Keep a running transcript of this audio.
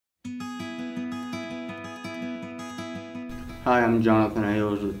Hi, I'm Jonathan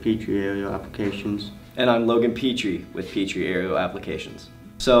Ailes with Petrie Aerial Applications. And I'm Logan Petrie with Petrie Aerial Applications.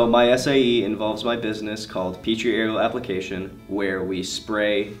 So my SAE involves my business called Petrie Aerial Application, where we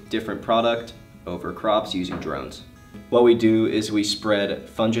spray different product over crops using drones. What we do is we spread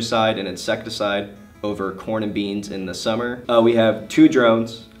fungicide and insecticide over corn and beans in the summer. We have 2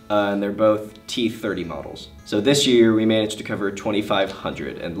 drones, and they're both T30 models. So this year we managed to cover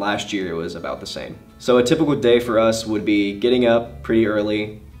 2,500, and last year it was about the same. So a typical day for us would be getting up pretty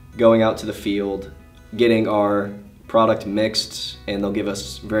early, going out to the field, getting our product mixed, and they'll give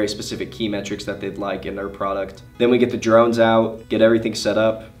us very specific key metrics that they'd like in their product. Then we get the drones out, get everything set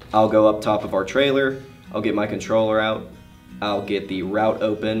up. I'll go up top of our trailer, I'll get my controller out, I'll get the route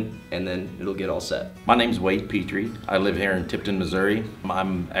open, and then it'll get all set. My name's Wade Petrie. I live here in Tipton, Missouri.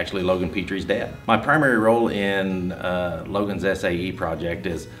 I'm actually Logan Petrie's dad. My primary role in Logan's SAE project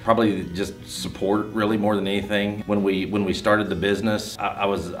is probably just support, really, more than anything. When we started the business, I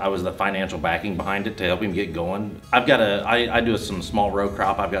was the financial backing behind it to help him get going. I do some small row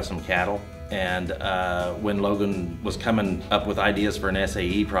crop. I've got some cattle. And when Logan was coming up with ideas for an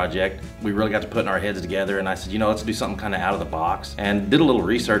SAE project, we really got to putting our heads together, and I said, you know, let's do something kind of out of the box. And did a little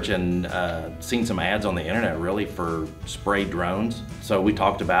research and seen some ads on the internet really for spray drones. So we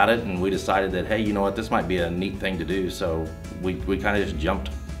talked about it and we decided that, hey, you know what, this might be a neat thing to do. So we kind of just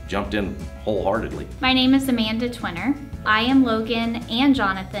jumped in wholeheartedly. My name is Amanda Twinner. I am Logan and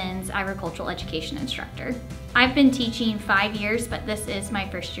Jonathan's agricultural education instructor. I've been teaching 5 years, but this is my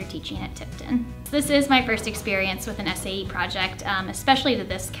first year teaching at Tipton. This is my first experience with an SAE project, especially to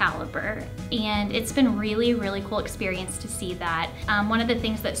this caliber, and it's been really cool experience to see that. One of the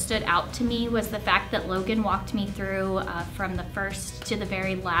things that stood out to me was the fact that Logan walked me through from the first to the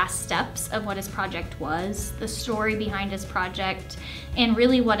very last steps of what his project was, the story behind his project, and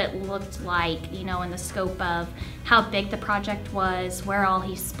really what it looked like, you know, in the scope of how big the project was, where all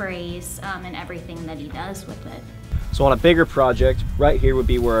he sprays, and everything that he does with it. So on a bigger project, right here would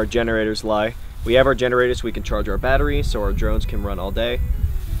be where our generators lie. We have our generators so we can charge our batteries so our drones can run all day.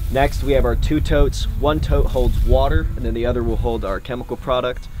 Next, we have our 2 totes. One tote holds water and then the other will hold our chemical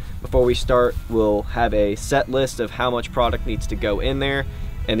product. Before we start, we'll have a set list of how much product needs to go in there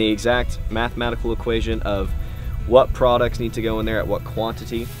and the exact mathematical equation of what products need to go in there at what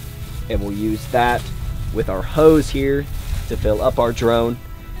quantity. And we'll use that with our hose here to fill up our drone,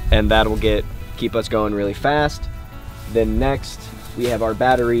 and that will keep us going really fast. Then next, we have our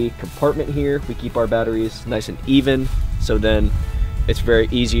battery compartment here. We keep our batteries nice and even, so then it's very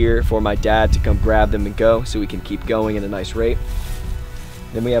easier for my dad to come grab them and go, so we can keep going at a nice rate.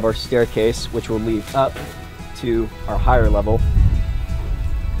 Then we have our staircase, which will lead up to our higher level.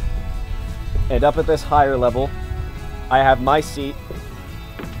 And up at this higher level, I have my seat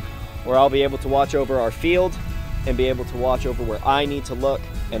where I'll be able to watch over our field and be able to watch over where I need to look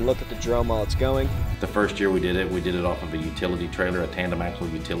and look at the drone while it's going. The first year we did it off of a utility trailer, a tandem axle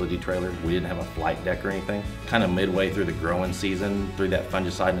utility trailer. We didn't have a flight deck or anything. Kind of midway through the growing season, through that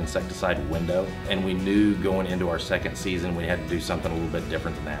fungicide and insecticide window, and we knew going into our second season we had to do something a little bit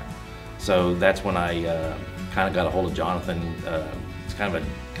different than that. So that's when I kind of got a hold of Jonathan. He's kind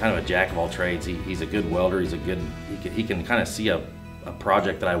of a jack of all trades. He's a good welder. He can kind of see a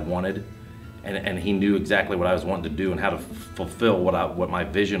project that I wanted. And he knew exactly what I was wanting to do and how to fulfill what my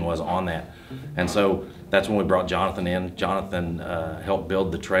vision was on that. And so that's when we brought Jonathan in. Jonathan helped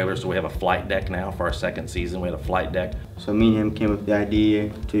build the trailer, so we have a flight deck now for our second season. We had a flight deck. So me and him came up with the idea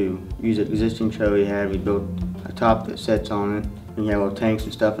to use an existing trailer we had. We built a top that sets on it. And you have little tanks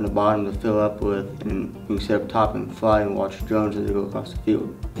and stuff in the bottom to fill up with, and you can set up top and fly and watch drones as they go across the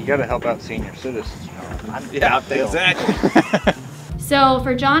field. You got to help out senior citizens. Yeah, exactly. So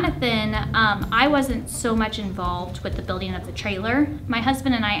for Jonathan, I wasn't so much involved with the building of the trailer. My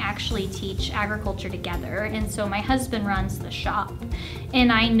husband and I actually teach agriculture together, and so my husband runs the shop.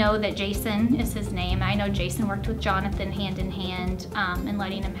 And I know that Jason is his name. I know Jason worked with Jonathan hand in hand and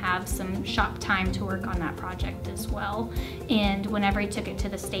letting him have some shop time to work on that project as well. And whenever he took it to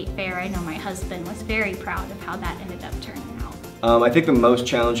the state fair, I know my husband was very proud of how that ended up turning out. I think the most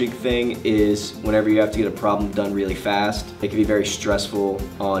challenging thing is whenever you have to get a problem done really fast. It can be very stressful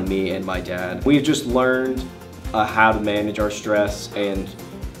on me and my dad. We've just learned how to manage our stress and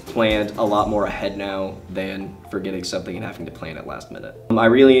planned a lot more ahead now than forgetting something and having to plan it last minute. I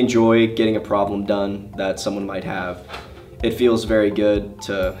really enjoy getting a problem done that someone might have It feels very good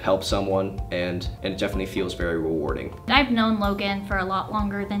to help someone, and it definitely feels very rewarding. I've known Logan for a lot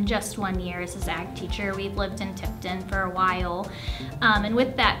longer than just 1 year as his ag teacher. We've lived in Tipton for a while. And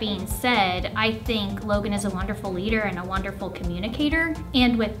with that being said, I think Logan is a wonderful leader and a wonderful communicator.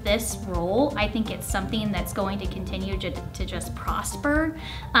 And with this role, I think it's something that's going to continue to just prosper.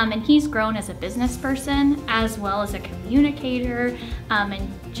 And he's grown as a business person as well as a communicator,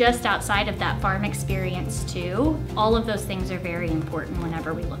 and just outside of that farm experience too. All of those things are very important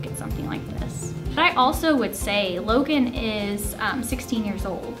whenever we look at something like this. But I also would say Logan is 16 years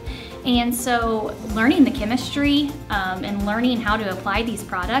old. And so learning the chemistry and learning how to apply these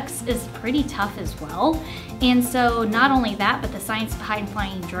products is pretty tough as well. And so not only that, but the science behind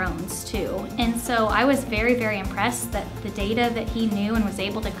flying drones too. And so I was very, very impressed that the data that he knew and was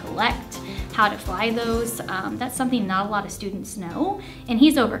able to collect, how to fly those, that's something not a lot of students know, and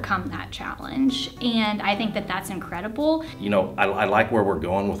he's overcome that challenge. And I think that that's incredible. You know, I like where we're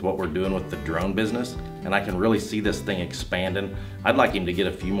going with what we're doing with the drone business, and I can really see this thing expanding. I'd like him to get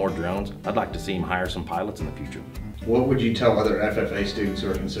a few more drones. I'd like to see him hire some pilots in the future. What would you tell other FFA students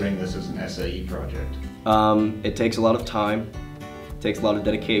who are considering this as an SAE project? It takes a lot of time, it takes a lot of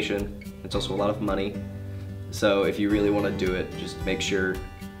dedication, it's also a lot of money. So if you really want to do it, just make sure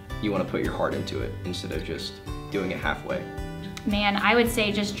you want to put your heart into it instead of just doing it halfway. Man, I would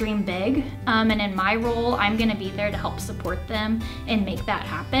say just dream big, and in my role, I'm gonna be there to help support them and make that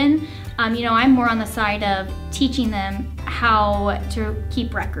happen. You know, I'm more on the side of teaching them how to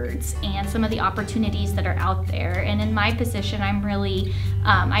keep records and some of the opportunities that are out there. And in my position, I'm really,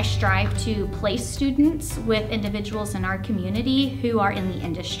 I strive to place students with individuals in our community who are in the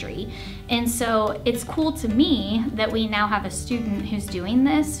industry. And so it's cool to me that we now have a student who's doing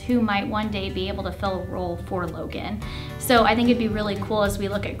this who might one day be able to fill a role for Logan. So I think it'd be really cool as we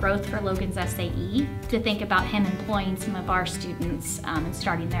look at growth for Logan's SAE to think about him employing some of our students and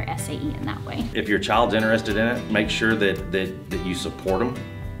starting their SAE in that way. If your child's interested in it, make sure that you support them.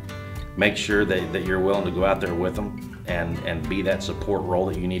 Make sure that you're willing to go out there with them and be that support role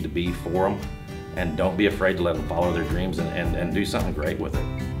that you need to be for them. And don't be afraid to let them follow their dreams and do something great with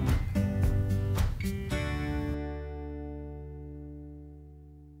it.